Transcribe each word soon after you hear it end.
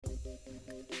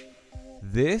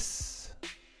This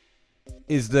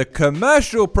is the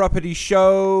Commercial Property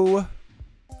Show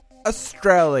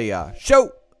Australia,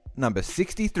 show number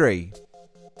 63.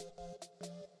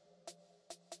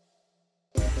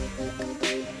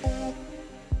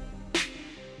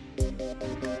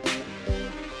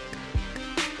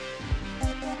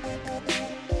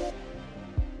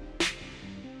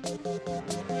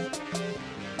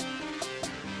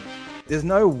 There's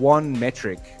no one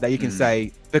metric that you can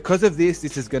say, because of this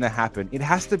is going to happen. It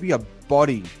has to be a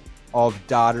body of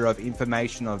data, of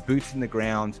information, of boots in the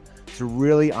ground to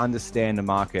really understand the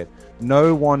market.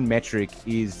 No one metric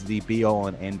is the be-all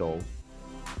and end-all.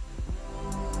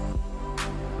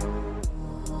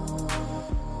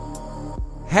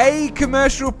 Hey,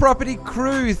 Commercial Property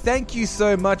crew, thank you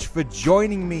so much for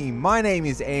joining me. My name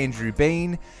is Andrew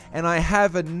Bean, and I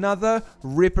have another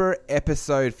ripper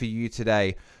episode for you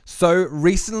today. So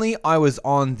recently I was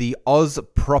on the AUS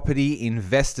Property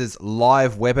Investors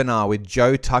live webinar with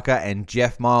Joe Tucker and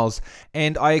Jeff Miles,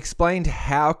 and I explained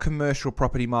how commercial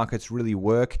property markets really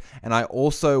work, and I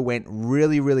also went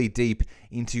really deep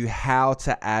into how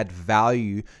to add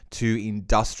value to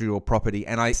industrial property,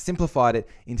 and I simplified it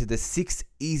into the 6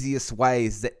 easiest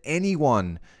ways that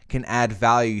anyone can add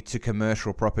value to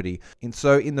commercial property. And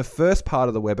so in the first part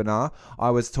of the webinar, I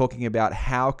was talking about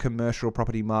how commercial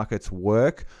property markets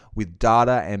work with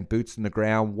data and boots on the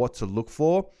ground, what to look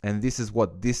for. And this is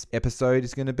what this episode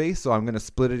is going to be. So I'm going to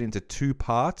split it into 2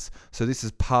 parts. So this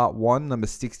is part 1, number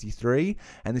 63.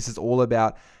 And this is all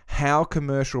about how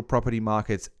commercial property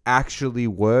markets actually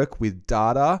work with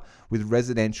data, with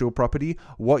residential property,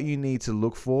 what you need to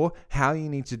look for, how you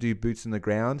need to do boots on the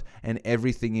ground, and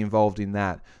everything involved in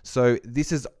that. So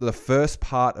this is the first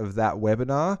part of that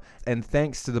webinar, and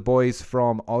thanks to the boys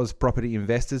from AUS Property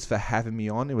Investors for having me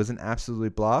on. It was an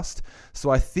absolute blast. So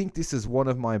I think this is one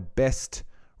of my best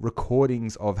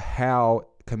recordings of how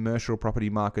commercial property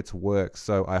markets work.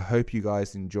 So I hope you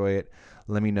guys enjoy it.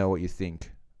 Let me know what you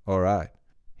think. All right.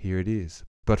 Here it is.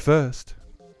 But first,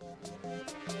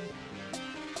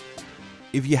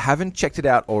 if you haven't checked it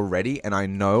out already, and I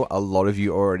know a lot of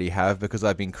you already have because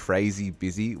I've been crazy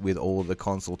busy with all the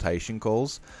consultation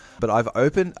calls, but I've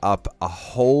opened up a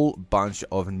whole bunch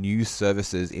of new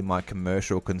services in my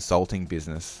commercial consulting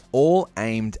business, all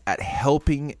aimed at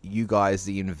helping you guys,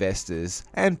 the investors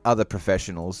and other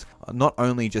professionals, not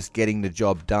only just getting the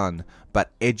job done, but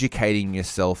educating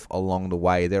yourself along the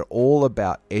way. They're all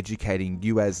about educating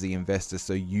you as the investor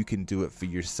so you can do it for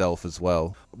yourself as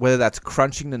well. Whether that's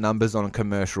crunching the numbers on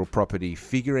commercial property,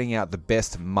 figuring out the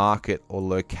best market or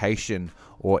location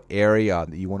or area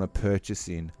that you want to purchase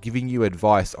in, giving you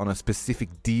advice on a specific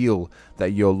deal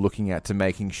that you're looking at to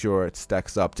making sure it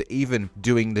stacks up, to even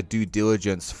doing the due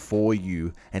diligence for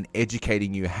you and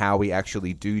educating you how we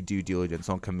actually do due diligence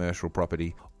on commercial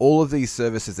property. All of these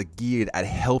services are geared at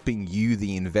helping you,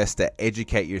 the investor,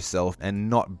 educate yourself and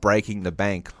not breaking the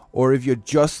bank. Or if you're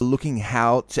just looking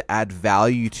how to add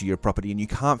value to your property and you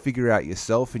can't figure out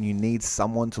yourself and you need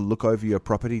someone to look over your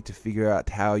property to figure out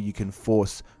how you can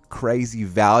force crazy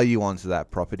value onto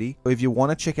that property. If you want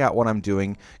to check out what I'm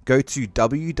doing, go to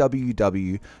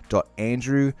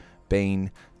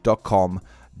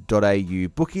www.andrewbean.com.au.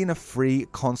 Book in a free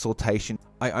consultation.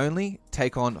 I only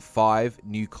take on 5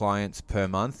 new clients per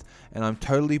month and I'm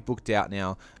totally booked out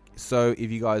now. So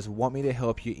if you guys want me to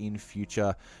help you in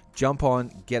future, jump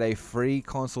on, get a free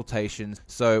consultation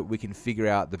so we can figure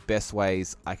out the best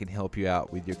ways I can help you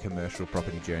out with your commercial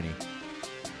property journey.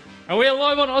 And we're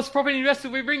live on AUS Property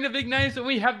Investors. We bring the big names and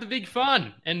we have the big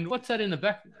fun. And what's that in the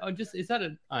back? I don't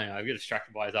know, I get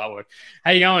distracted by his artwork.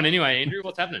 How you going anyway, Andrew?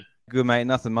 What's happening? Good, mate.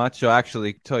 Nothing much. I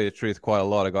actually tell you the truth, quite a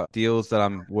lot. I got deals that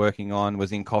I'm working on.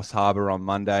 Was in Coffs Harbour on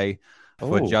Monday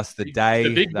for just the day.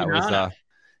 That was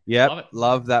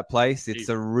love that place. It's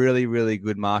a really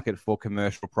good market for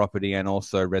commercial property and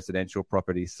also residential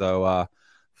property. So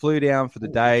flew down for the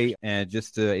day and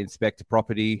just to inspect a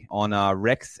property on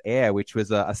Rex Air, which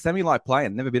was a semi-light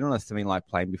plane. Never been on a semi-light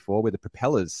plane before with the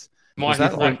propellers. More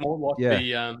like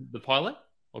the pilot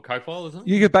or co-pilot, isn't it?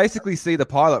 You could basically see the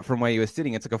pilot from where you were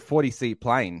sitting. It's like a 40-seat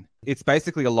plane. It's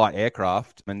basically a light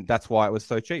aircraft, and that's why it was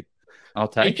so cheap. I'll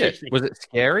take it. Was it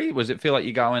scary? Was it feel like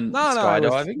you're going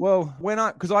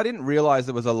skydiving? Because I didn't realize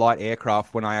it was a light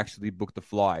aircraft when I actually booked the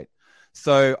flight.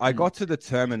 So I got to the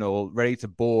terminal ready to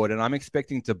board, and I'm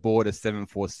expecting to board a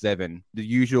 747, the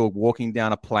usual walking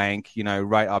down a plank,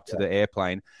 right up to the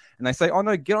airplane. And they say, oh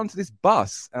no, get onto this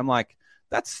bus. And I'm like,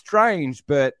 that's strange,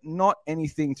 but not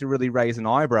anything to really raise an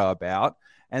eyebrow about.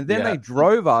 And then they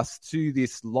drove us to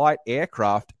this light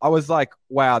aircraft. I was like,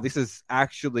 wow, this is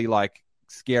actually like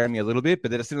scaring me a little bit.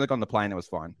 But then as soon as I got on the plane, it was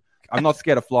fine. I'm not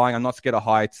scared of flying. I'm not scared of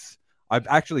heights. I've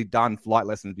actually done flight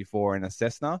lessons before in a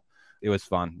Cessna. It was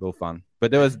fun, real fun. But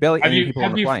there was barely any people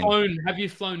on the plane. Have you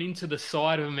flown into the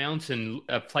side of a mountain,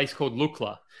 a place called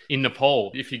Lukla in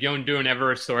Nepal? If you go and do an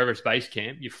Everest or Everest Base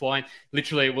Camp, you fly.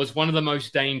 Literally, it was one of the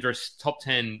most dangerous top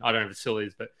 10. I don't know if it still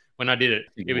is, but when I did it,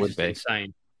 it was just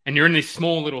insane. And you're in this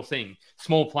small little thing,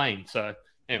 small plane. So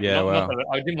anyway,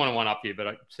 I didn't want to one up you, but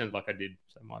it sounds like I did.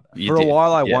 So for a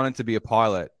while, I wanted to be a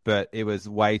pilot, but it was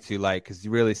way too late because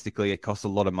realistically, it costs a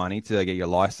lot of money to get your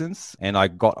license, and I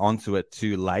got onto it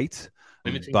too late.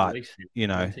 But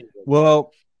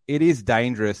well, it is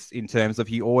dangerous in terms of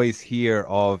you always hear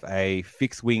of a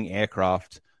fixed wing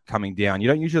aircraft coming down. You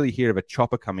don't usually hear of a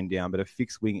chopper coming down, but a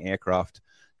fixed wing aircraft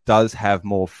does have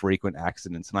more frequent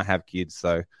accidents. And I have kids,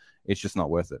 so it's just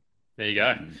not worth it. There you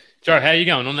go. Joe, how are you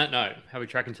going on that note? How are we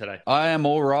tracking today? I am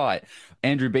all right.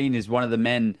 Andrew Bean is one of the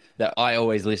men that I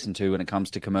always listen to when it comes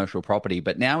to commercial property,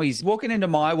 but now he's walking into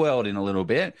my world in a little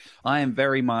bit. I am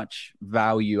very much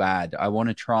value add. I want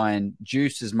to try and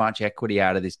juice as much equity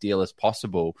out of this deal as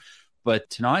possible.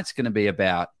 But tonight's going to be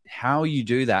about how you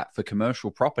do that for commercial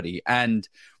property. And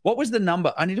what was the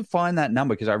number? I need to find that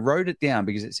number because I wrote it down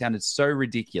because it sounded so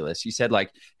ridiculous. You said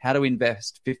like how to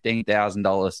invest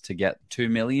 $15,000 to get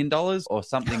 $2 million or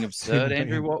something absurd,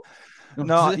 Andrew. What?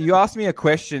 No, you asked me a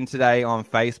question today on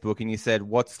Facebook and you said,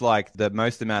 what's like the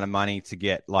most amount of money to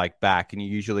get like back? And you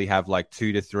usually have like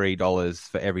 $2 to $3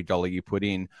 for every dollar you put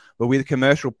in. But with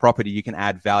commercial property, you can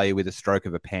add value with a stroke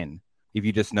of a pen if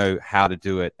you just know how to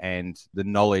do it and the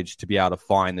knowledge to be able to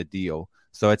find the deal.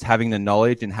 So it's having the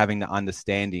knowledge and having the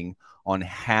understanding on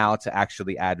how to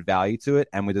actually add value to it.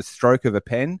 And with a stroke of a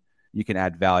pen, you can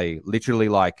add value, literally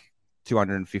like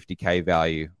 250K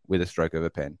value with a stroke of a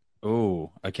pen.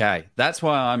 Oh, okay. That's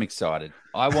why I'm excited.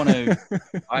 I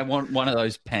want one of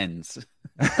those pens.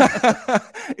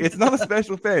 It's not a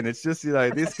special pen. It's just,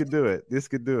 this could do it. This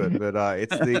could do it. But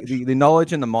it's the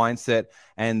knowledge and the mindset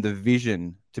and the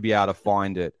vision to be able to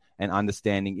find it and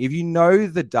understanding. If you know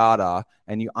the data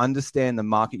and you understand the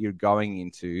market you're going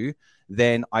into,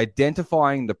 then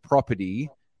identifying the property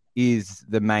is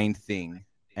the main thing.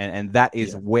 And that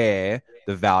is where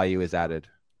the value is added.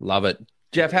 Love it.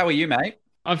 Jeff, how are you, mate?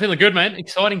 I'm feeling good, man.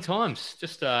 Exciting times.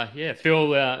 Just,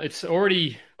 feel it's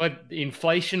already, but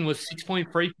inflation was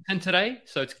 6.3% today.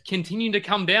 So it's continuing to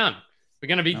come down. We're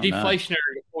going to be deflationary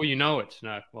before you know it.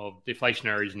 No, well,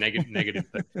 deflationary is negative,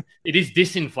 but it is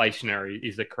disinflationary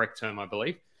is the correct term, I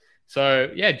believe. So,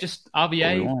 just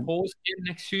RBA pause again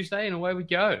next Tuesday and away we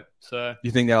go. So you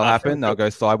think that'll happen? They'll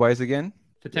go sideways again?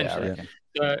 Potentially.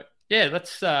 Yeah.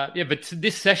 But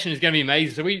this session is going to be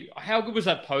amazing. So how good was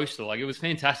that poster? Like, it was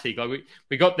fantastic. Like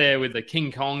we got there with the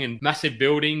King Kong and massive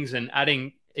buildings and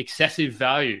adding excessive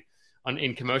value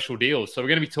in commercial deals. So we're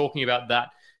going to be talking about that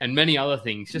and many other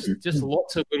things. Just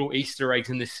lots of little Easter eggs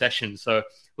in this session. So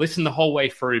listen the whole way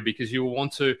through because you will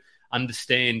want to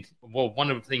understand,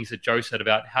 one of the things that Joe said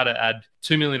about how to add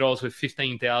 $2 million with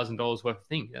 $15,000 worth of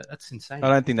thing. That's insane. I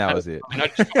don't think that was it. I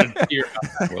just wanted to hear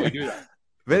about how we do that.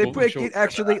 But it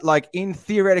actually,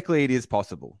 theoretically, it is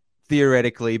possible.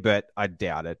 Theoretically, but I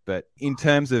doubt it. But in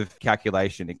terms of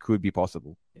calculation, it could be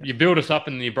possible. You build us up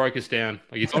and you broke us down.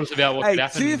 Like, you told us about what could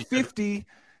happen.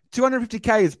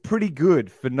 250K is pretty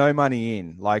good for no money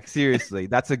in. Like, seriously,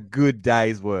 that's a good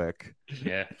day's work.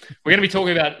 Yeah. We're going to be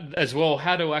talking about as well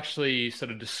how to actually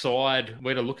sort of decide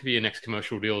where to look for your next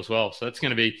commercial deal as well. So that's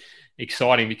going to be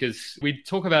exciting because we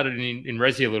talk about it in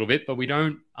Resi a little bit, but we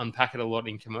don't unpack it a lot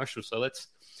in commercial. So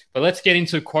let's get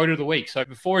into quote of the week. So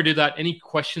before I do that, any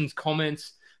questions,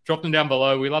 comments, drop them down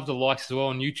below. We love the likes as well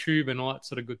on YouTube and all that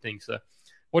sort of good thing. So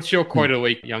what's your quote of the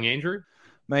week, young Andrew?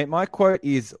 Mate, my quote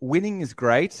is, winning is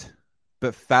great,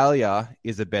 but failure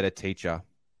is a better teacher.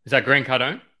 Is that Grant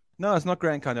Cardone? No, it's not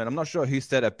Grant Cardone. I'm not sure who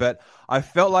said it, but I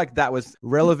felt like that was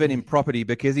relevant in property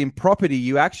because in property,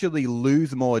 you actually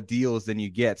lose more deals than you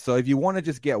get. So if you want to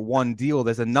just get one deal,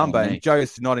 there's a number. And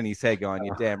Joe's nodding his head going,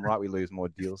 you're damn right, we lose more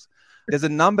deals. There's a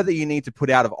number that you need to put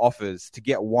out of offers to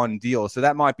get one deal. So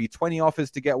that might be 20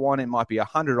 offers to get one. It might be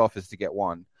 100 offers to get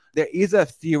one. There is a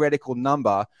theoretical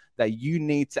number that you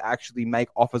need to actually make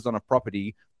offers on a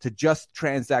property to just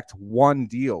transact one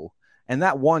deal. And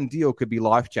that one deal could be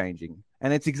life-changing.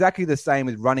 And it's exactly the same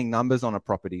with running numbers on a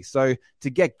property. So to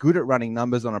get good at running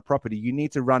numbers on a property, you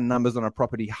need to run numbers on a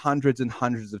property hundreds and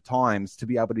hundreds of times to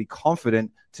be able to be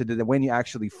confident to that when you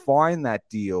actually find that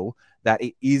deal, that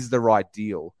it is the right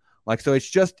deal. So it's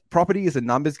just property is a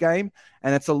numbers game,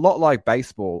 and it's a lot like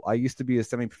baseball. I used to be a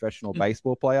semi-professional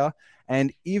baseball player,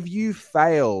 and if you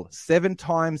fail 7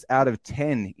 times out of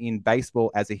 10 in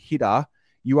baseball as a hitter,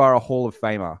 you are a Hall of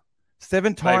Famer.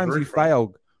 7 times you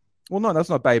fail. Well, no, that's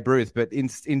not Babe Ruth, but in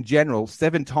general,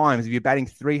 7 times, if you're batting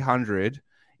 300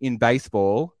 in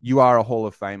baseball, you are a Hall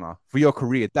of Famer. For your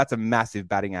career, that's a massive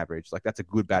batting average. Like, that's a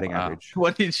good batting average.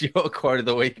 What is your quote of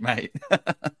the week, mate?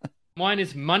 Mine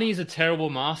is money is a terrible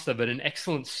master, but an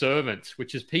excellent servant,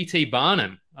 which is P.T.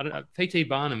 Barnum. I don't know. P.T.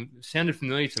 Barnum sounded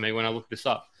familiar to me when I looked this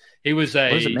up. He was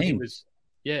What does it mean?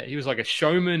 He was like a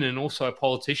showman and also a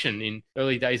politician in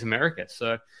early days America.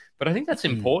 So, but I think that's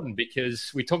important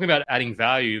because we're talking about adding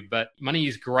value, but money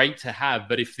is great to have.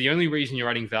 But if the only reason you're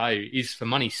adding value is for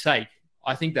money's sake,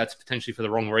 I think that's potentially for the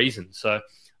wrong reason. So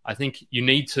I think you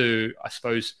need to, I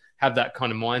suppose, have that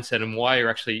kind of mindset and why you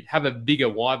actually have a bigger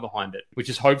why behind it, which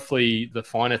is hopefully the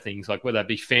finer things, like whether that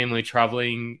be family,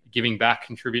 traveling, giving back,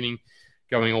 contributing,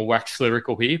 going all wax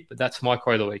lyrical here. But that's my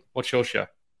quote of the week. What's your show?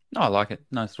 Oh, I like it.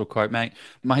 Nice little quote, mate.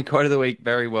 My quote of the week,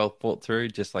 very well thought through,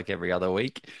 just like every other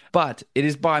week. But it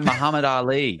is by Muhammad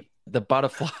Ali, the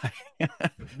butterfly,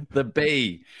 the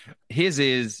bee. His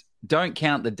is, don't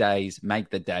count the days, make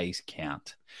the days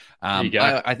count. There you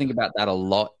go. I think about that a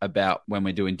lot about when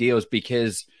we're doing deals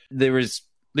because there is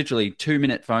literally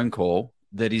 2-minute phone call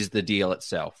that is the deal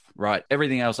itself, right?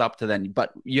 Everything else up to then,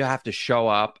 but you have to show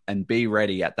up and be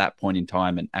ready at that point in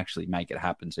time and actually make it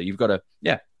happen. So you've got to,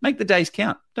 make the days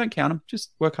count. Don't count them.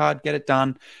 Just work hard, get it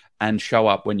done, and show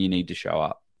up when you need to show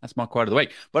up. That's my quote of the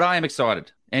week. But I am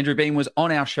excited. Andrew Bean was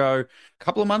on our show a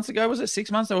couple of months ago. Was it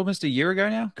 6 months? Almost a year ago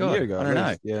now? God, a year ago, I don't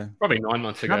know. Yeah. Probably 9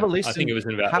 months ago. I think it was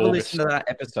in about Have August. a listen to that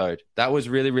episode. That was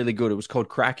really, really good. It was called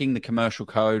Cracking the Commercial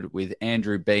Code with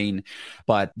Andrew Bean.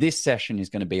 But this session is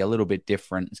going to be a little bit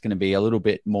different. It's going to be a little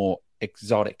bit more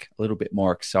exotic, a little bit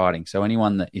more exciting. So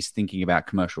anyone that is thinking about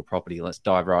commercial property, let's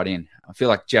dive right in. I feel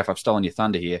like, Jeff, I've stolen your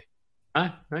thunder here.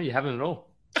 No, you haven't at all.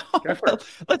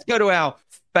 Let's go to our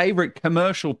favorite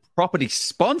commercial property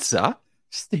sponsor,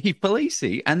 Steve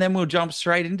Polisi, and then we'll jump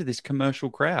straight into this commercial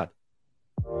crowd.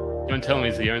 Don't tell me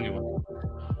he's the only one.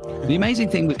 The amazing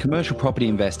thing with commercial property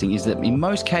investing is that in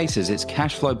most cases, it's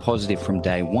cash flow positive from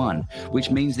day one,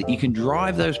 which means that you can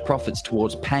drive those profits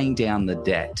towards paying down the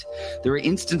debt. There are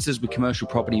instances with commercial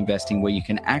property investing where you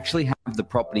can actually have the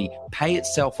property pay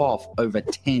itself off over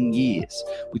 10 years,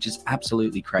 which is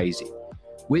absolutely crazy.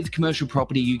 With commercial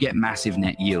property, you get massive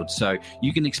net yields, so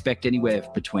you can expect anywhere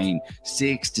between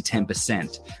 6 to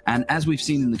 10%. And as we've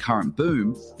seen in the current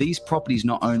boom, these properties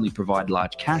not only provide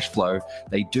large cash flow,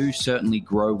 they do certainly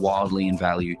grow wildly in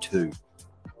value too.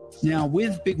 Now,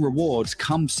 with big rewards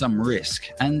comes some risk,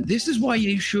 and this is why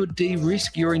you should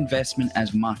de-risk your investment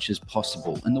as much as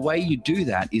possible. And the way you do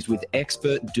that is with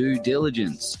expert due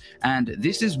diligence. And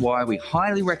this is why we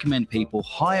highly recommend people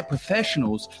hire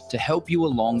professionals to help you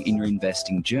along in your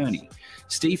investing journey.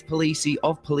 Steve Polisi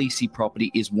of Polisi Property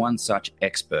is one such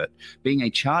expert. Being a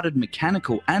chartered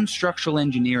mechanical and structural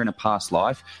engineer in a past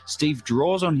life, Steve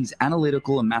draws on his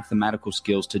analytical and mathematical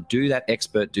skills to do that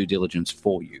expert due diligence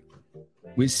for you.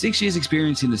 With 6 years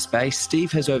experience in the space,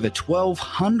 Steve has over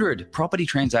 1,200 property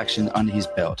transactions under his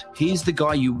belt. He's the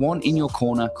guy you want in your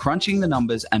corner, crunching the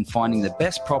numbers and finding the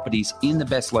best properties in the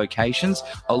best locations,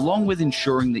 along with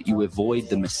ensuring that you avoid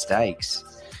the mistakes.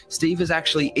 Steve has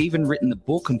actually even written the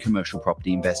book on commercial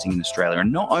property investing in Australia.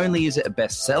 And not only is it a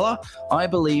bestseller, I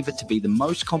believe it to be the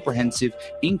most comprehensive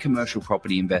in commercial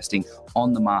property investing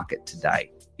on the market today.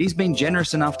 He's been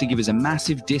generous enough to give us a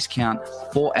massive discount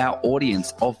for our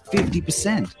audience of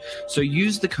 50%. So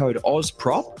use the code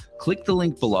OZPROP, click the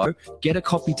link below, get a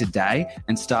copy today,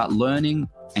 and start learning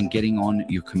and getting on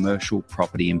your commercial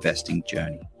property investing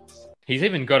journey. He's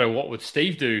even got a What Would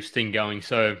Steve Do thing going.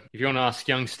 So if you want to ask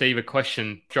young Steve a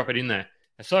question, drop it in there.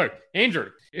 So,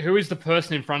 Andrew, who is the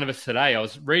person in front of us today? I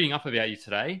was reading up about you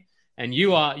today. And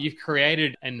you've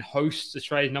created and host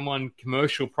Australia's #1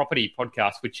 commercial property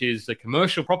podcast, which is the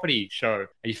Commercial Property Show.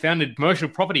 You founded Commercial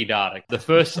Property Data, the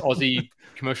first Aussie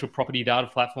commercial property data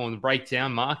platform to break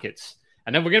down markets.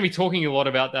 And then we're going to be talking a lot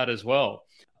about that as well.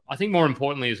 I think more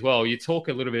importantly as well, you talk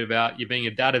a little bit about you being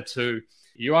a data too.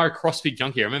 You are a CrossFit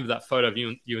junkie. I remember that photo of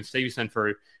you and Steve sent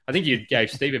through. I think you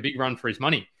gave Steve a big run for his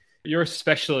money. You're a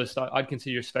specialist. I'd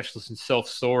consider you a specialist in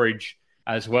self-storage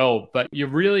as well. But you're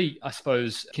really, I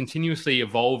suppose, continuously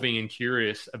evolving and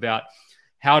curious about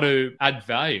how to add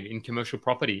value in commercial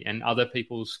property and other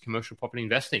people's commercial property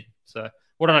investing. So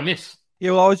what did I miss?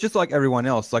 Yeah, well, I was just like everyone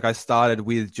else. Like I started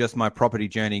with just my property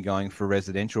journey going for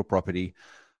residential property.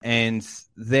 And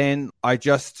then I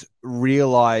just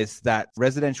realized that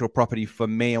residential property for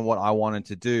me and what I wanted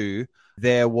to do,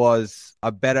 there was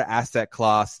a better asset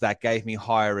class that gave me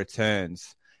higher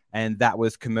returns. And that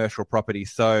was commercial property.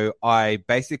 So I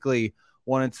basically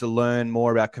wanted to learn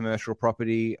more about commercial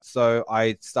property. So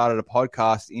I started a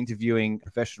podcast interviewing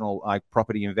professional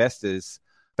property investors,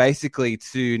 basically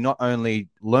to not only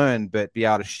learn, but be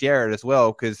able to share it as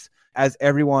well. Because as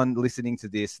everyone listening to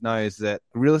this knows, that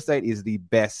real estate is the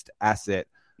best asset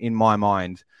in my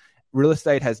mind. Real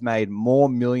estate has made more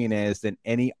millionaires than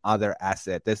any other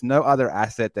asset. There's no other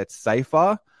asset that's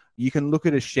safer. You can look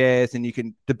at the shares and you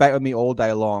can debate with me all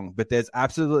day long, but there's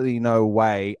absolutely no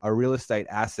way a real estate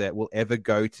asset will ever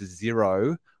go to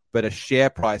zero, but a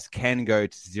share price can go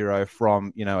to zero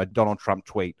from, a Donald Trump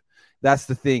tweet. That's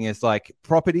the thing. It's like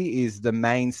property is the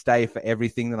mainstay for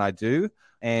everything that I do.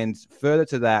 And further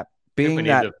to that, being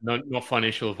that not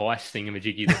financial advice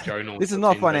thingamajiggy that Joe normally this is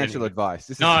not financial advice.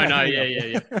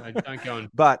 Yeah. Don't go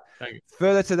on. But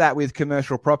further to that, with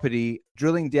commercial property,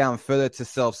 drilling down further to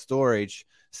self-storage,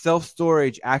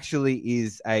 self-storage actually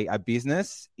is a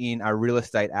business in a real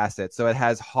estate asset. So it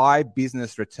has high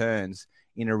business returns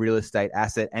in a real estate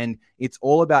asset, and it's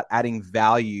all about adding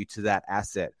value to that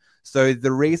asset. So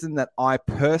the reason that I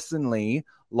personally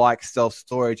like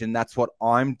self-storage, and that's what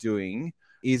I'm doing,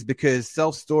 is because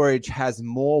self-storage has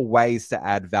more ways to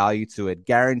add value to it,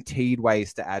 guaranteed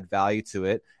ways to add value to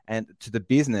it and to the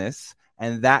business.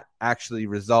 And that actually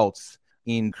results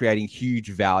in creating huge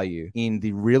value in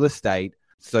the real estate.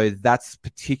 So that's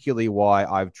particularly why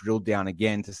I've drilled down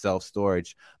again to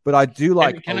self-storage. But I do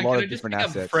like a lot of different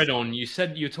assets. Fred, you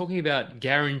said you're talking about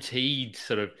guaranteed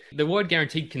the word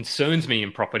guaranteed concerns me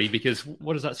in property, because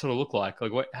what does that sort of look like?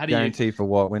 Like, how do guaranteed for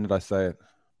what? When did I say it?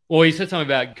 Well, you said something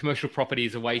about commercial property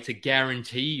as a way to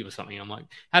guarantee or something. I'm like,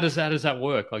 how does that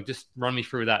work? Like, just run me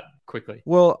through that quickly.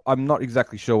 Well, I'm not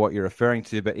exactly sure what you're referring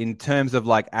to, but in terms of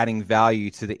like adding value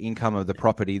to the income of the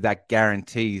property, that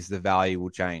guarantees the value will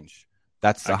change.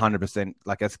 That's 100%,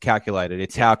 like that's calculated.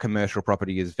 It's how commercial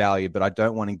property is valued, but I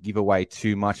don't want to give away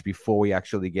too much before we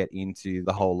actually get into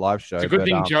the whole live show. It's a good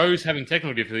thing Joe's having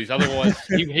technical difficulties. Otherwise,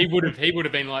 he would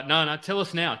have been like, no, tell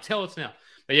us now.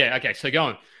 But yeah, okay, so go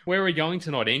on. Where are we going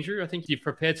tonight, Andrew? I think you've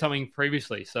prepared something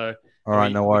previously. So, all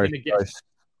right, no worries.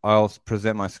 I'll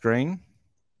present my screen.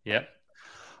 Yep.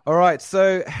 All right,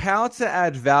 so how to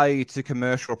add value to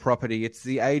commercial property? It's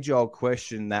the age-old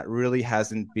question that really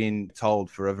hasn't been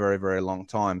told for a very, very long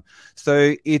time.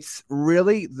 So it's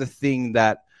really the thing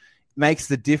that makes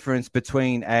the difference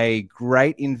between a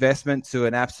great investment to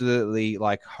an absolutely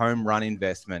like home run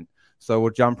investment. So we'll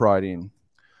jump right in.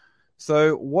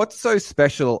 So what's so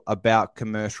special about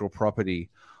commercial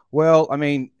property? Well, I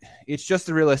mean, it's just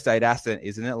a real estate asset,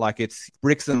 isn't it? Like it's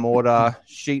bricks and mortar,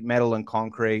 sheet metal and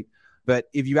concrete. But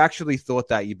if you actually thought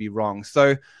that, you'd be wrong.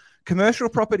 So commercial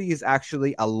property is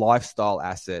actually a lifestyle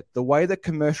asset. The way that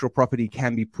commercial property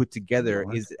can be put together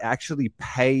is it actually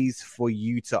pays for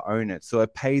you to own it. So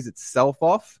it pays itself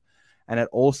off and it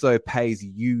also pays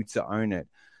you to own it.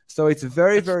 So it's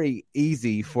very, very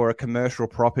easy for a commercial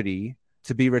property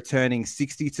to be returning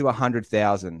 60 to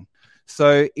 100,000.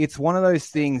 So it's one of those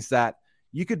things that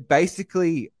you could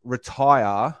basically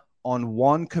retire on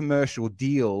one commercial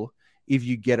deal if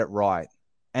you get it right.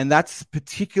 And that's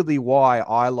particularly why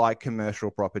I like commercial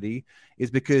property,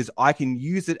 is because I can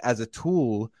use it as a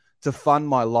tool to fund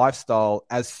my lifestyle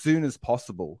as soon as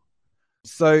possible.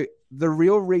 So the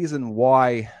real reason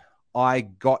why I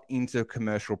got into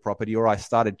commercial property, or I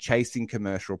started chasing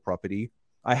commercial property,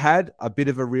 I had a bit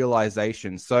of a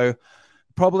realization. So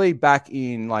probably back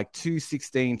in like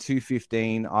 2016,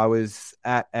 2015, I was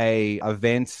at a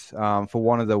event for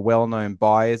one of the well-known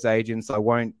buyers agents. I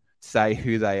won't say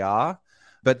who they are,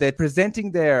 but they're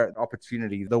presenting their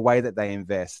opportunity, the way that they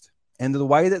invest. And the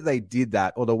way that they did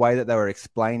that, or the way that they were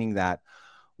explaining that,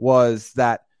 was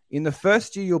that in the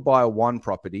first year, you'll buy one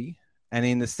property, and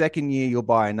in the second year, you'll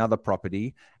buy another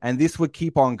property. And this would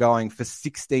keep on going for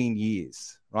 16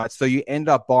 years, right? So you end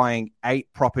up buying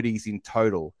 8 properties in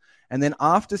total. And then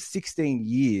after 16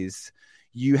 years,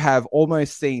 you have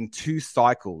almost seen 2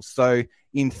 cycles. So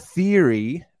in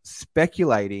theory,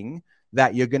 speculating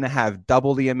that you're going to have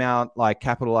double the amount, like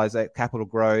capital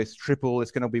growth, triple,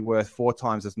 it's going to be worth 4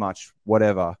 times as much,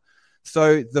 whatever.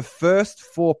 So the first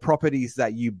 4 properties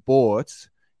that you bought,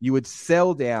 you would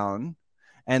sell down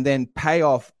and then pay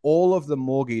off all of the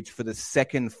mortgage for the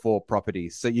second 4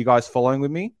 properties. So you guys following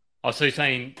with me? Oh, so you're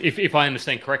saying, if I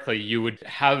understand correctly, you would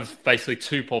have basically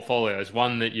 2 portfolios,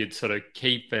 one that you'd sort of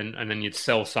keep and then you'd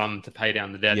sell some to pay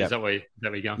down the debt. Yep. Is that where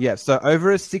you go? Yeah. So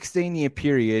over a 16-year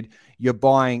period, you're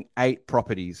buying 8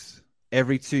 properties.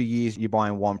 Every 2 years, you're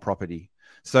buying 1 property.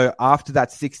 So after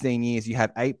that 16 years, you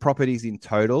have 8 properties in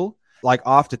total. Like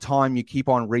after time, you keep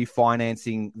on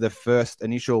refinancing the first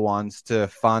initial ones to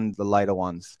fund the later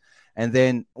ones. And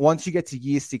then once you get to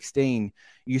year 16,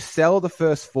 you sell the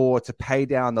first 4 to pay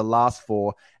down the last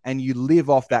 4, and you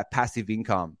live off that passive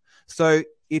income. So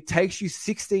it takes you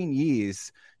 16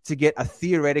 years to get a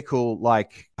theoretical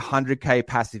like 100K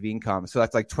passive income. So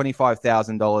that's like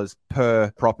 $25,000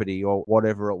 per property or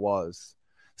whatever it was.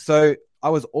 So I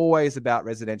was always about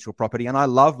residential property, and I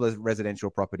love residential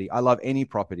property. I love any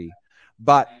property.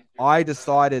 But I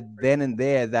decided then and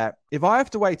there that if I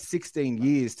have to wait 16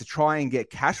 years to try and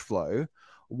get cash flow,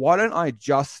 why don't I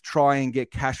just try and get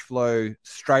cash flow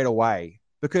straight away?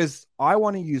 Because I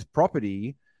want to use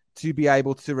property to be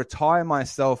able to retire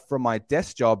myself from my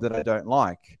desk job that I don't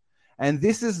like. And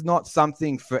this is not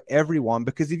something for everyone,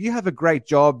 because if you have a great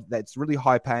job that's really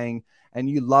high paying and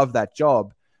you love that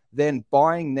job, then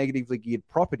buying negatively geared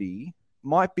property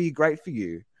might be great for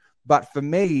you. But for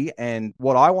me, and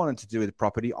what I wanted to do with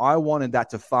property, I wanted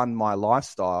that to fund my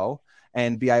lifestyle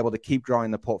and be able to keep growing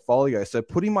the portfolio. So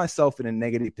putting myself in a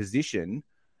negative position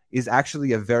is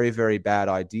actually a very, very bad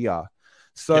idea.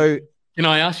 So can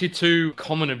I ask you two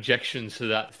common objections to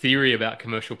that theory about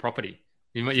commercial property?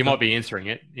 You might be answering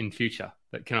it in future,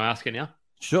 but can I ask it now?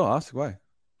 Sure, ask away.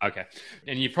 Okay.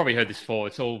 And you've probably heard this before.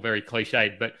 It's all very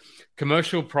cliched, but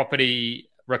commercial property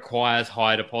requires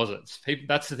higher deposits.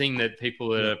 That's the thing that people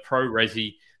that are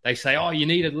pro-resi, they say, oh, you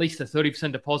need at least a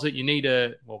 30% deposit. You need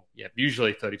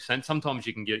usually 30%. Sometimes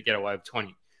you can get away with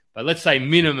 20. But let's say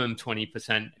minimum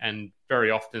 20% and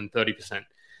very often 30%.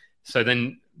 So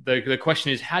then the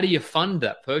question is, how do you fund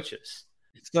that purchase?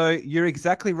 So you're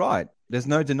exactly right. There's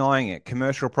no denying it.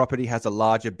 Commercial property has a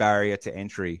larger barrier to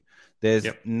entry. There's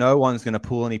no one's going to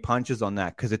pull any punches on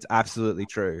that because it's absolutely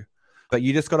true. But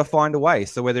you just got to find a way.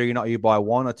 So whether or not you buy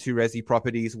one or two resi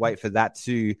properties, wait for that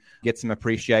to get some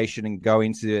appreciation and go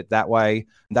into it that way.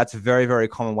 That's a very, very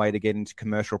common way to get into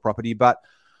commercial property. But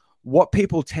what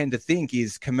people tend to think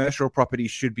is commercial property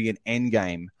should be an end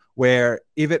game, where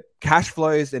if it cash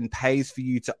flows and pays for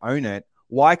you to own it,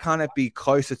 why can't it be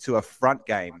closer to a front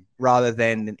game rather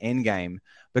than an end game?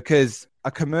 Because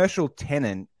a commercial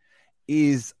tenant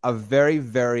is a very,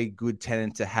 very good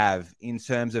tenant to have in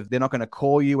terms of they're not going to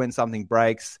call you when something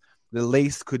breaks. The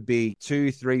lease could be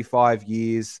 2, 3, 5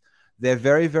 years. They're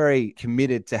very, very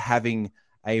committed to having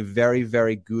a very,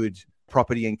 very good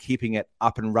property and keeping it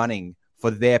up and running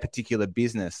for their particular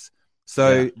business.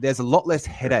 So there's a lot less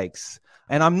headaches.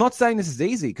 And I'm not saying this is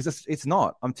easy, because it's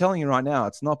not. I'm telling you right now,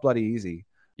 it's not bloody easy.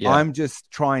 Yeah. I'm just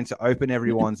trying to open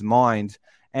everyone's mind.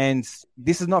 And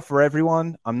this is not for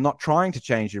everyone. I'm not trying to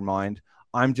change your mind.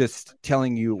 I'm just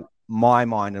telling you my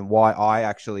mind and why I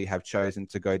actually have chosen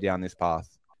to go down this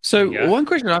path. So one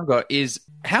question I've got is,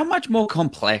 how much more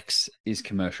complex is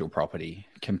commercial property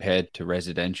compared to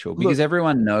residential? Because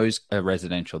everyone knows a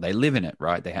residential. They live in it,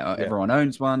 right? Everyone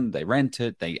owns one. They rent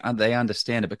it. They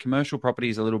understand it. But commercial property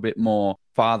is a little bit more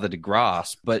farther to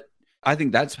grasp. But I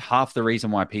think that's half the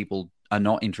reason why people are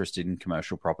not interested in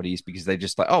commercial properties, because they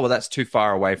just like, oh, well, that's too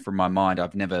far away from my mind.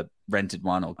 I've never rented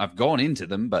one, or I've gone into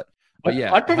them, but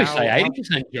yeah. I'd probably say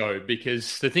 80%, Joe,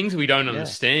 because the things we don't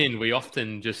understand, we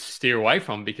often just steer away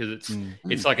from, because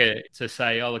it's like to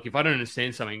say, oh, look, if I don't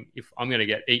understand something, if I'm going to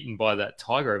get eaten by that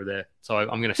tiger over there, so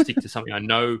I'm going to stick to something I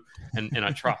know and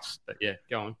I trust. But yeah,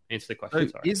 go on, answer the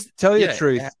question. Tell you the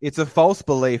truth, it's a false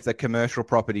belief that commercial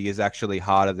property is actually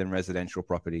harder than residential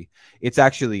property. It's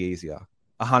actually easier.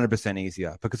 100%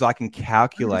 easier, because I can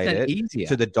calculate it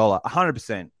to the dollar.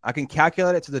 100%. I can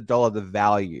calculate it to the dollar, the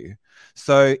value.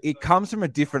 So it comes from a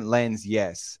different lens,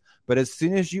 yes. But as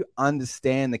soon as you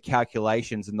understand the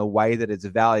calculations and the way that it's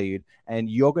valued,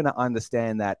 and you're going to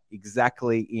understand that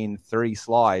exactly in 3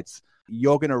 slides,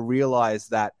 you're going to realize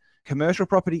that commercial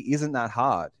property isn't that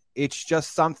hard. It's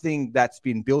just something that's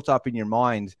been built up in your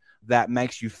mind that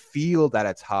makes you feel that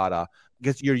it's harder,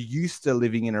 because you're used to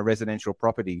living in a residential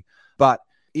property. But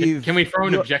can we throw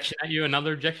an objection at you?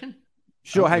 Another objection?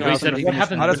 Sure. Hang on.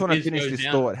 I just want to finish this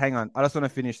thought. Hang on. I just want to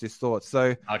finish this thought.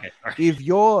 So if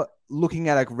you're looking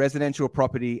at a residential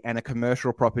property and a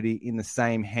commercial property in the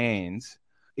same hands,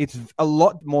 it's a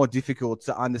lot more difficult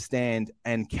to understand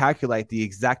and calculate the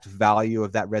exact value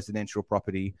of that residential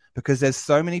property, because there's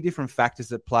so many different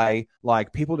factors at play.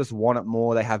 Like, people just want it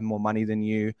more. They have more money than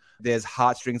you. There's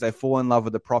heartstrings. They fall in love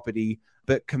with the property.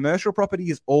 But commercial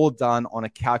property is all done on a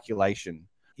calculation.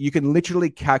 You can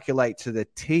literally calculate to the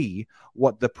T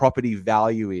what the property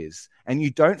value is. And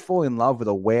you don't fall in love with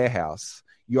a warehouse.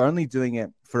 You're only doing it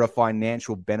for a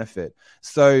financial benefit.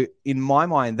 So in my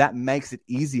mind, that makes it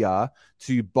easier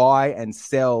to buy and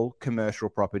sell commercial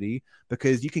property,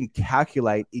 because you can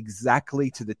calculate exactly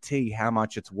to the T how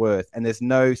much it's worth. And there's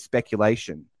no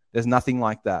speculation. There's nothing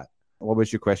like that. What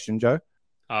was your question, Joe?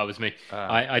 Oh, it was me.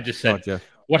 I just said,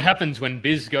 what happens when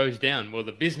biz goes down? Well,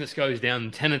 the business goes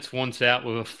down, tenants wants out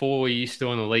with a 4 year still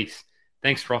on the lease.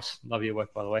 Thanks, Ross. Love your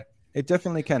work, by the way. It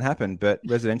definitely can happen, but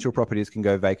residential properties can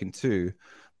go vacant too.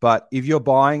 But if you're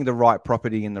buying the right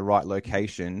property in the right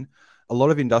location, a lot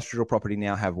of industrial property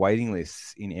now have waiting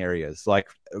lists in areas. Like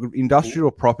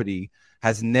industrial property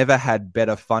has never had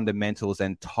better fundamentals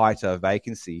and tighter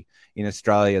vacancy in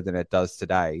Australia than it does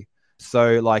today.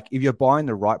 So like if you're buying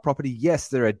the right property, yes,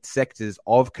 there are sectors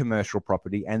of commercial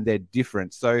property and they're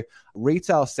different. So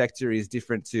retail sector is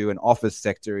different to an office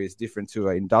sector, is different to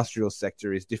an industrial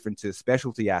sector, is different to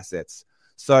specialty assets.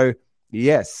 So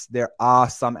yes, there are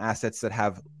some assets that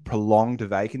have prolonged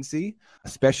vacancy,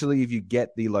 especially if you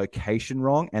get the location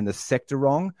wrong and the sector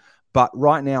wrong. But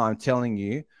right now, I'm telling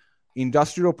you,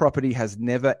 industrial property has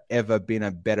never, ever been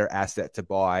a better asset to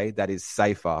buy that is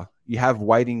safer. You have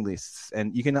waiting lists,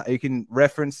 and you can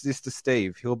reference this to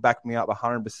Steve. He'll back me up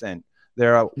 100%.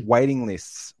 There are waiting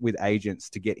lists with agents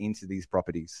to get into these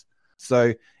properties.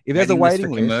 So if there's a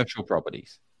waiting list, commercial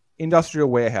properties, industrial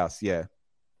warehouse, yeah,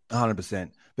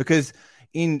 100%. Because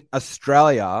in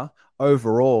Australia,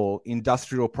 overall,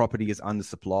 industrial property is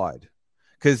undersupplied.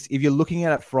 Because if you're looking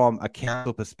at it from a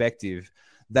council perspective,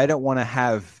 they don't want to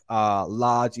have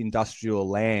large industrial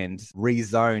land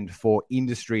rezoned for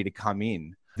industry to come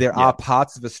in. There are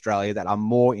parts of Australia that are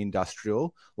more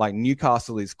industrial, like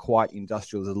Newcastle is quite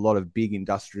industrial. There's a lot of big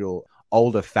industrial,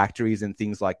 older factories and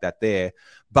things like that there.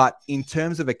 But in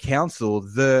terms of a council,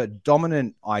 the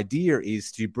dominant idea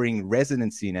is to bring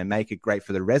residents in and make it great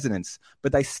for the residents.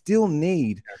 But they still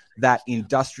need that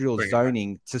industrial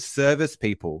zoning to service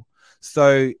people.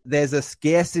 So there's a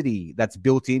scarcity that's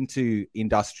built into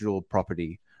industrial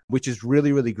property, which is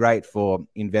really, really great for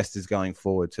investors going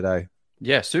forward today.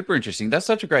 Yeah, super interesting. That's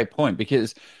such a great point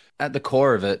because at the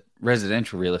core of it,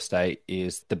 residential real estate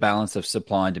is the balance of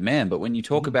supply and demand. But when you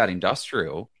talk about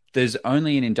industrial, there's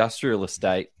only an industrial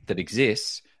estate that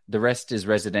exists. The rest is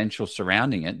residential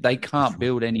surrounding it. They can't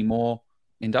build any more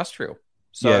industrial.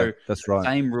 So that's right.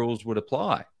 Same rules would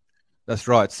apply. That's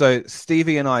right. So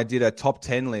Stevie and I did a top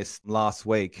 10 list last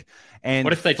week. And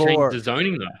what if they change the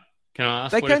zoning though? Can I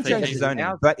ask? They can change the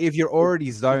zoning, but if you're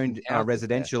already zoned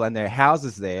residential and there are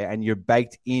houses there and you're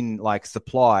baked in like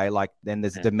supply, like then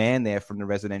there's demand there from the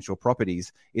residential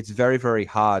properties, it's very, very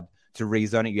hard to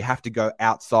rezone it. You have to go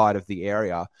outside of the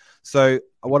area. So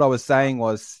what I was saying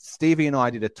was Stevie and I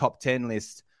did a top 10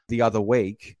 list the other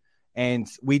week, and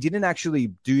we didn't actually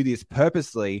do this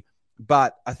purposely,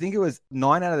 but I think it was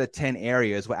 9 out of the 10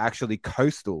 areas were actually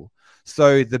coastal.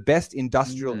 So the best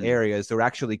industrial areas are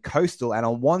actually coastal, and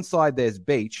on one side there's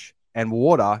beach and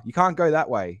water. You can't go that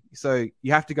way. So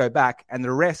you have to go back, and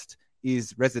the rest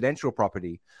is residential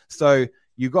property. So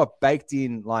you've got baked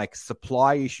in like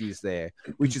supply issues there,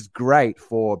 which is great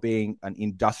for being an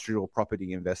industrial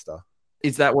property investor.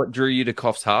 Is that what drew you to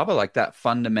Coffs Harbour, like that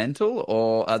fundamental,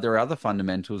 or are there other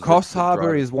fundamentals? Coffs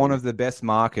Harbour is one of the best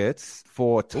markets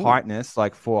for tightness,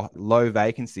 like for low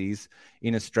vacancies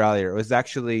in Australia. It was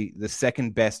actually the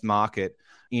second best market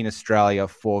in Australia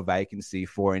for vacancy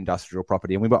for industrial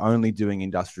property. And we were only doing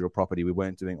industrial property. We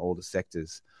weren't doing all the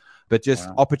sectors, but just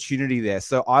opportunity there.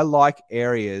 So I like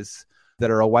areas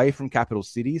that are away from capital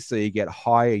cities, so you get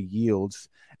higher yields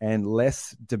and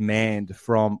less demand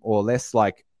from, or less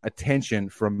like attention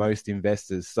from most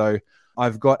investors. So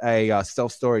I've got a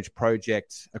self-storage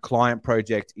project, a client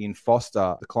project in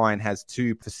Foster. The client has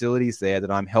 2 facilities there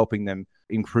that I'm helping them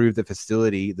improve the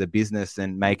facility, the business,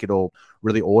 and make it all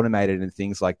really automated and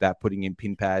things like that, putting in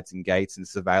pin pads and gates and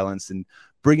surveillance and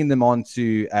bringing them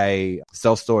onto a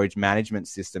self-storage management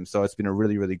system. So it's been a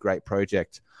really, really great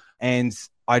project. And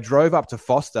I drove up to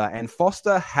Foster, and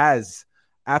Foster has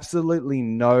absolutely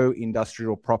no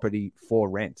industrial property for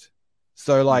rent.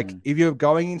 So like if you're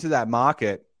going into that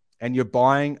market and you're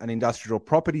buying an industrial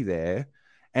property there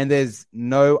and there's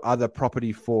no other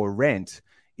property for rent,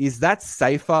 is that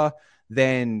safer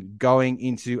than going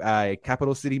into a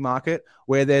capital city market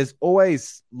where there's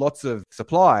always lots of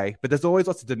supply, but there's always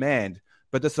lots of demand,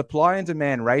 but the supply and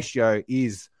demand ratio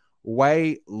is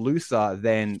way looser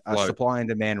than a supply and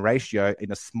demand ratio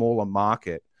in a smaller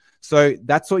market. So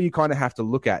that's what you kind of have to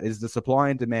look at, is the supply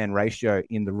and demand ratio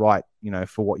in the right,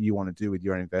 for what you want to do with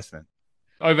your investment.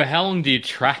 Over how long do you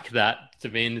track that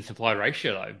demand and supply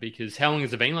ratio though? Because how long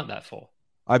has it been like that for?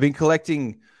 I've been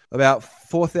collecting about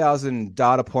 4,000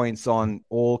 data points on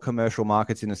all commercial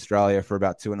markets in Australia for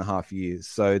about 2.5 years.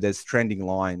 So there's trending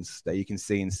lines that you can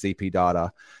see in CP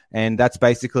data. And that's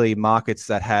basically markets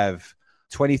that have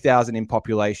 20,000 in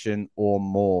population or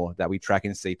more that we track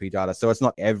in CP data. So it's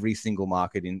not every single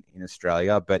market in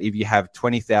Australia, but if you have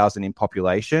 20,000 in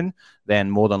population, then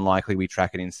more than likely we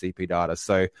track it in CP data.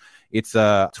 So it's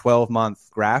a 12-month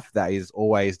graph that is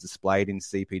always displayed in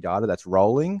CP data that's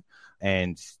rolling.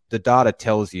 And the data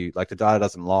tells you, like, the data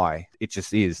doesn't lie. It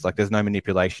just is. Like, there's no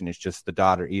manipulation. It's just the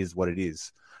data is what it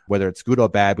is. Whether it's good or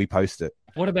bad, we post it.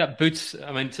 What about boots?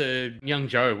 I mean, to young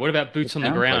Joe, what about boots on the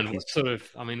ground? What sort of,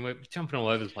 I mean, we're jumping all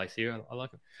over the place here. I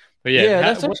like it. But yeah,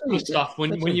 what sort of stuff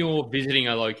when you're visiting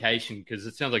a location, because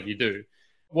it sounds like you do,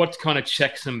 what kind of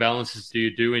checks and balances do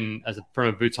you do from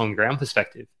a boots on the ground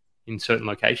perspective in certain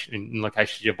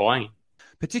locations you're buying in?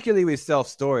 Particularly with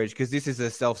self-storage, because this is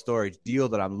a self-storage deal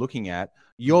that I'm looking at.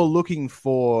 You're looking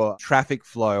for traffic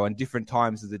flow on different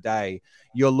times of the day.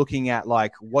 You're looking at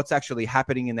like what's actually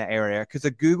happening in the area, because a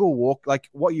Google walk, like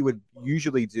what you would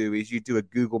usually do is you do a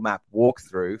Google map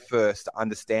walkthrough first to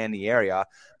understand the area,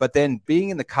 but then being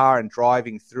in the car and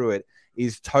driving through it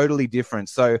is totally different.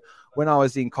 So when I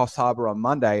was in Coffs Harbour on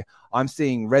Monday, I'm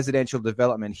seeing residential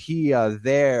development here,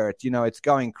 there. It's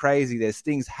going crazy. There's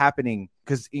things happening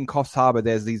because in Coffs Harbour,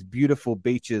 there's these beautiful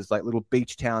beaches, like little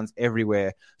beach towns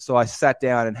everywhere. So I sat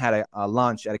down and had a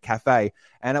lunch at a cafe,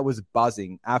 and it was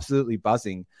buzzing, absolutely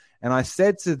buzzing. And I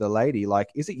said to the lady, like,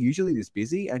 is it usually this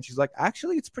busy? And she's like,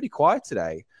 actually, it's pretty quiet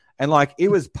today. And like, it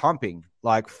was pumping,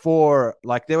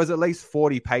 there was at least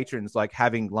 40 patrons like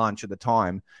having lunch at the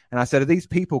time. And I said, are these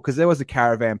people, because there was a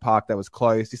caravan park that was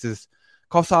closed.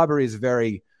 Coffs Harbour is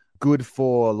very good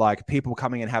for like people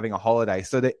coming and having a holiday.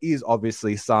 So there is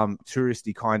obviously some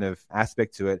touristy kind of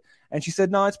aspect to it. And she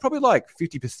said, no, it's probably like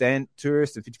 50%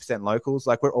 tourists and 50% locals.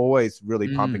 Like, we're always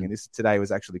really pumping. And this today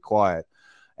was actually quiet.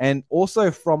 And also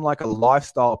from like a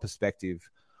lifestyle perspective,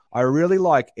 I really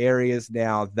like areas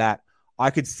now that I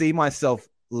could see myself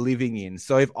living in.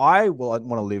 So if I want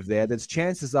to live there, there's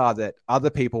chances are that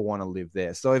other people want to live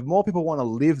there. So if more people want to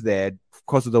live there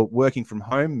because of the working from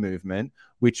home movement,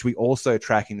 which we also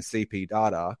track in CP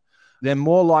data, then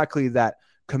more likely that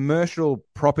commercial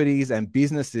properties and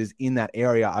businesses in that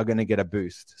area are going to get a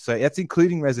boost. So that's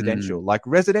including residential. Like,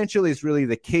 residential is really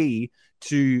the key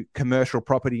to commercial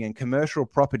property, and commercial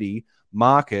property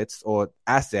markets or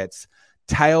assets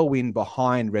tailwind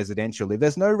behind residential. If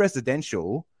there's no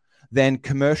residential, then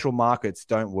commercial markets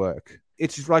don't work.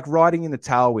 It's just like riding in the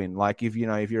tailwind. Like if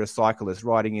you're a cyclist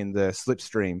riding in the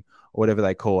slipstream or whatever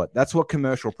they call it, that's what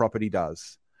commercial property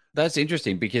does. That's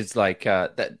interesting because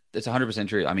that's 100%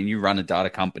 true. I mean, you run a data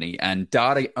company and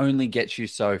data only gets you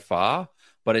so far,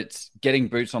 but it's getting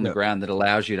boots on the ground that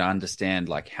allows you to understand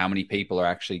like how many people are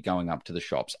actually going up to the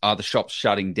shops. Are the shops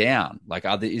shutting down? Like,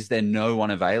 is there no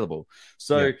one available?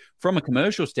 So from a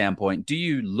commercial standpoint, do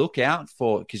you look out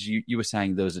for, because you were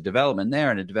saying there was a development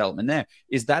there and a development there.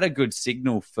 Is that a good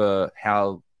signal for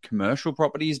how commercial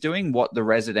property is doing, what the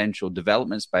residential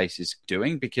development space is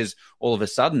doing? Because all of a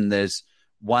sudden there's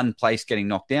one place getting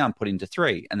knocked down, put into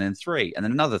three, and then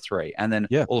another three. And then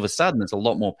all of a sudden there's a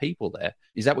lot more people there.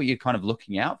 Is that what you're kind of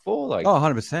looking out for? Like,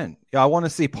 100%. Yeah, I want to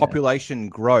see population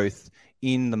growth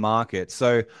in the market.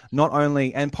 So not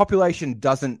only, and population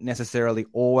doesn't necessarily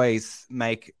always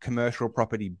make commercial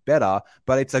property better,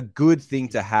 but it's a good thing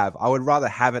to have. I would rather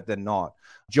have it than not.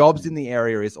 Jobs in the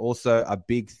area is also a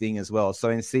big thing as well. So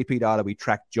in CP data, we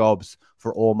track jobs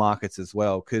for all markets as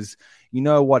well, because you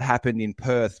know what happened in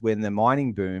Perth when the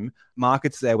mining boom,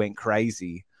 markets there went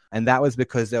crazy. And that was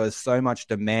because there was so much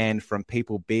demand from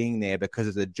people being there because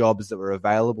of the jobs that were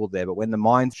available there. But when the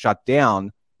mines shut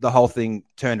down, the whole thing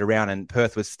turned around and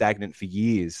Perth was stagnant for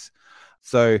years.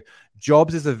 So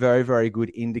jobs is a very, very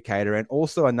good indicator. And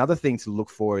also another thing to look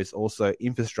for is also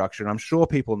infrastructure. And I'm sure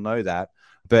people know that,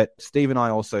 but Steve and I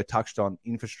also touched on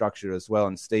infrastructure as well.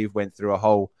 And Steve went through a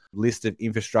whole list of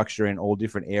infrastructure in all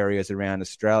different areas around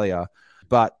Australia.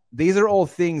 But these are all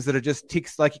things that are just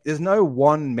ticks. Like, there's no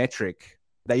one metric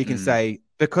that you can say,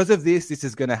 because of this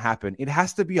is going to happen. It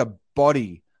has to be a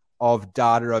body of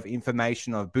data, of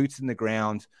information, of boots in the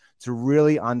ground to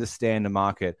really understand the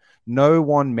market. No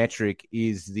one metric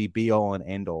is the be all and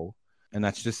end all. And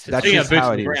that's just how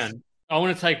it is. I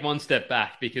want to take one step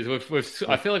back because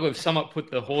I feel like we've somewhat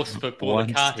put the horse before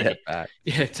the cart here. Back.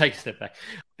 Yeah, take a step back.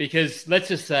 Because let's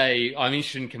just say I'm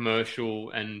interested in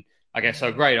commercial and I guess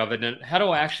so great of it. How do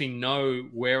I actually know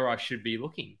where I should be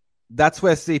looking? That's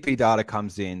where CP data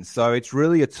comes in. So it's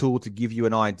really a tool to give you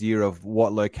an idea of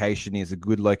what location is a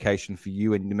good location for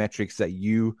you and the metrics that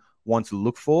you want to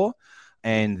look for.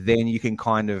 And then you can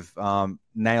kind of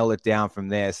nail it down from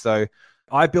there. So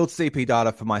I built CP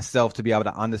data for myself to be able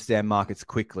to understand markets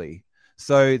quickly.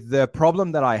 So the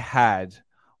problem that I had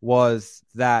was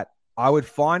that I would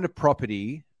find a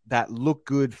property that looked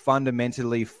good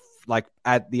fundamentally, like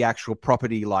at the actual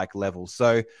property like level.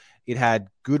 So it had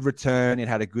good return, it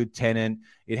had a good tenant,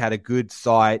 it had a good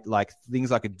site, like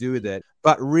things I could do with it.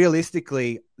 But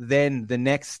realistically, then the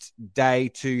next day,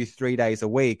 2-3 days a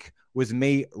week was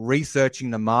me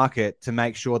researching the market to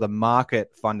make sure the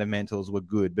market fundamentals were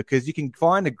good, because you can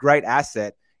find a great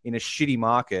asset in a shitty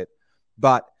market,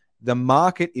 but the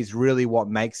market is really what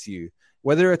makes you.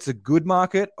 Whether it's a good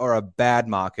market or a bad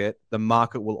market, the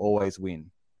market will always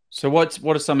win. So what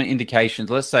are some indications?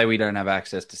 Let's say we don't have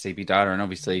access to CP data, and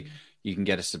obviously you can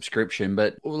get a subscription,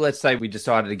 but let's say we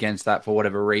decided against that for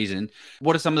whatever reason.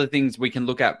 What are some of the things we can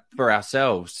look at for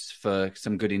ourselves for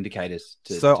some good indicators?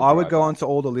 I would go onto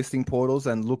all the listing portals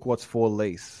and look what's for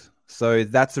lease. So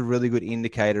that's a really good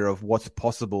indicator of what's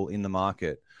possible in the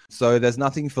market. So there's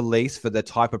nothing for lease for the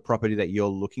type of property that you're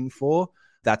looking for.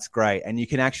 That's great. And you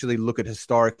can actually look at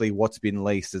historically what's been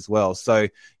leased as well. So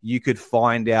you could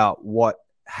find out what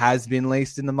has been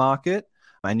leased in the market,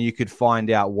 and you could find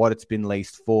out what it's been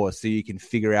leased for, so you can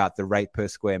figure out the rate per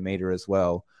square meter as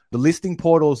well. The listing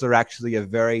portals are actually a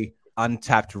very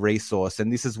untapped resource,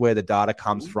 and this is where the data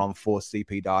comes from for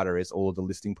CP data, is all of the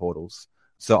listing portals.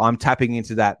 So I'm tapping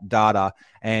into that data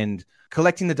and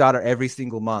collecting the data every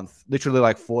single month, literally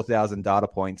like 4,000 data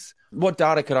points. What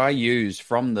data could I use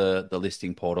from the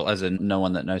listing portal as no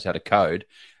one that knows how to code?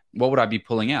 What would I be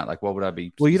pulling out? Like, what would I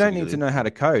be? Well, you don't need to know how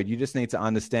to code. You just need to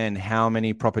understand how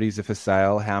many properties are for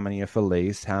sale, how many are for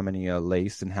lease, how many are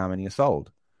leased, and how many are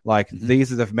sold. Like,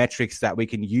 these are the metrics that we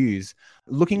can use.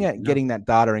 Looking at getting that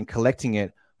data and collecting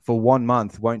it for 1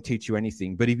 month won't teach you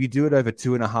anything. But if you do it over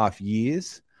 2.5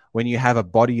 years, when you have a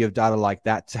body of data like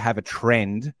that to have a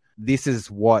trend, this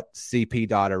is what CP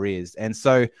data is. And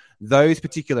so those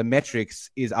particular metrics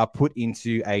are put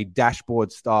into a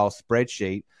dashboard style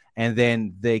spreadsheet, and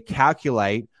then they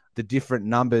calculate the different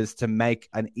numbers to make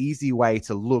an easy way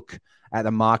to look at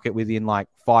a market within like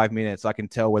 5 minutes. I can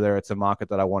tell whether it's a market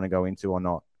that I want to go into or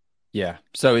not. Yeah.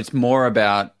 So it's more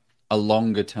about a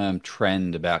longer term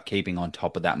trend about keeping on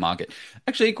top of that market.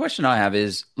 Actually, a question I have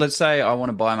is, let's say I want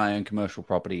to buy my own commercial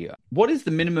property. What is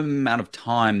the minimum amount of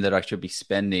time that I should be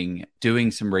spending doing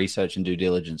some research and due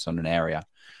diligence on an area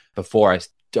before I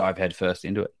dive headfirst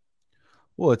into it?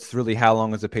 Well, it's really, how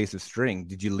long is a piece of string?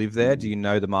 Did you live there? Do you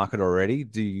know the market already?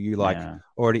 Do you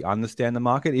already understand the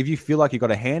market? If you feel like you've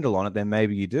got a handle on it, then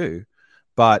maybe you do.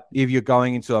 But if you're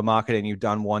going into a market and you've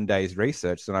done 1 day's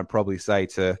research, then I'd probably say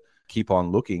to keep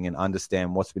on looking and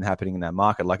understand what's been happening in that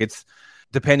market. Like, it's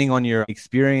depending on your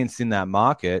experience in that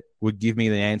market would give me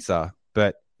the answer.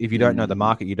 But if you don't know the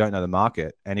market, you don't know the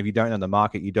market. And if you don't know the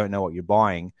market, you don't know what you're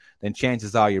buying, then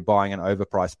chances are you're buying an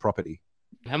overpriced property.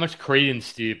 How much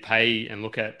credence do you pay and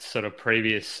look at sort of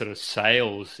previous sort of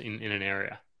sales in an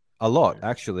area? A lot,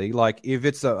 actually. Like, if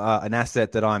it's an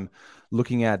asset that I'm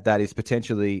looking at that is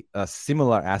potentially a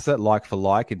similar asset, like for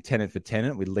like and tenant for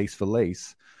tenant with lease for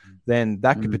lease, then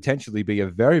that could potentially be a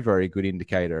very, very good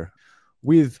indicator.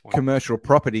 With commercial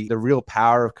property, the real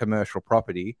power of commercial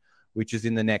property, which is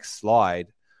in the next slide,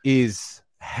 is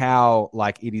how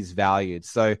it is valued.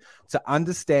 So to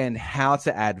understand how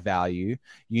to add value,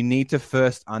 you need to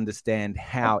first understand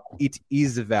how it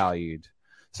is valued.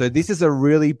 So this is a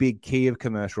really big key of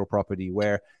commercial property,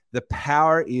 where the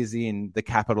power is in the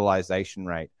capitalization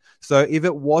rate. So if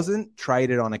it wasn't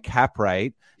traded on a cap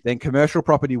rate, then commercial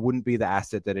property wouldn't be the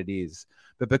asset that it is.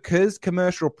 But because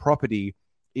commercial property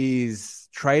is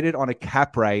traded on a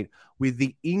cap rate, with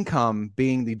the income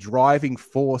being the driving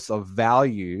force of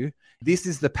value, this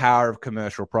is the power of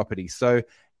commercial property. So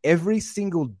every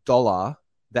single dollar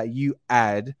that you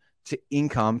add to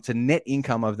income, to net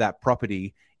income of that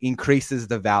property, increases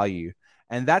the value.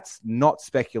 And that's not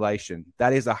speculation.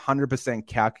 That is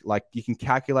 100% you can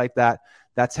calculate that.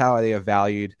 That's how they are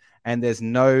valued. And there's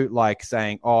no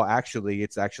saying, oh, actually,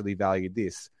 it's actually valued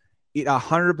this. It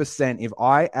 100%, if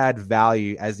I add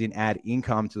value, as in add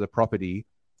income to the property,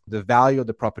 the value of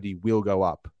the property will go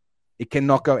up. It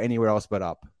cannot go anywhere else but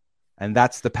up. And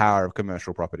that's the power of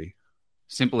commercial property.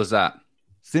 Simple as that.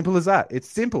 Simple as that. It's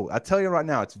simple. I tell you right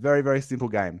now, it's a very, very simple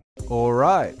game. All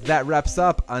right. That wraps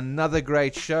up another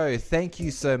great show. Thank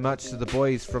you so much to the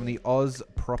boys from the Oz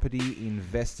Property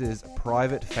Investors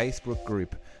private Facebook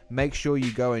group. Make sure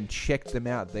you go and check them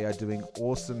out. They are doing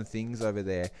awesome things over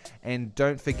there. And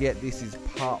don't forget, this is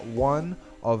part 1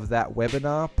 of that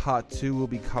webinar. Part 2 will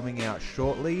be coming out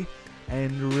shortly.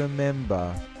 And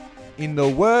remember, in the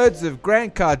words of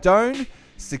Grant Cardone,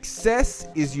 success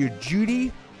is your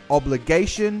duty,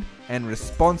 obligation, and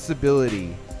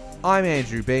responsibility. I'm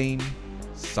Andrew Bean,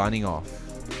 signing off.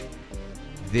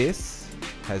 This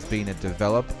has been a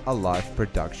Develop a Life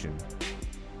production.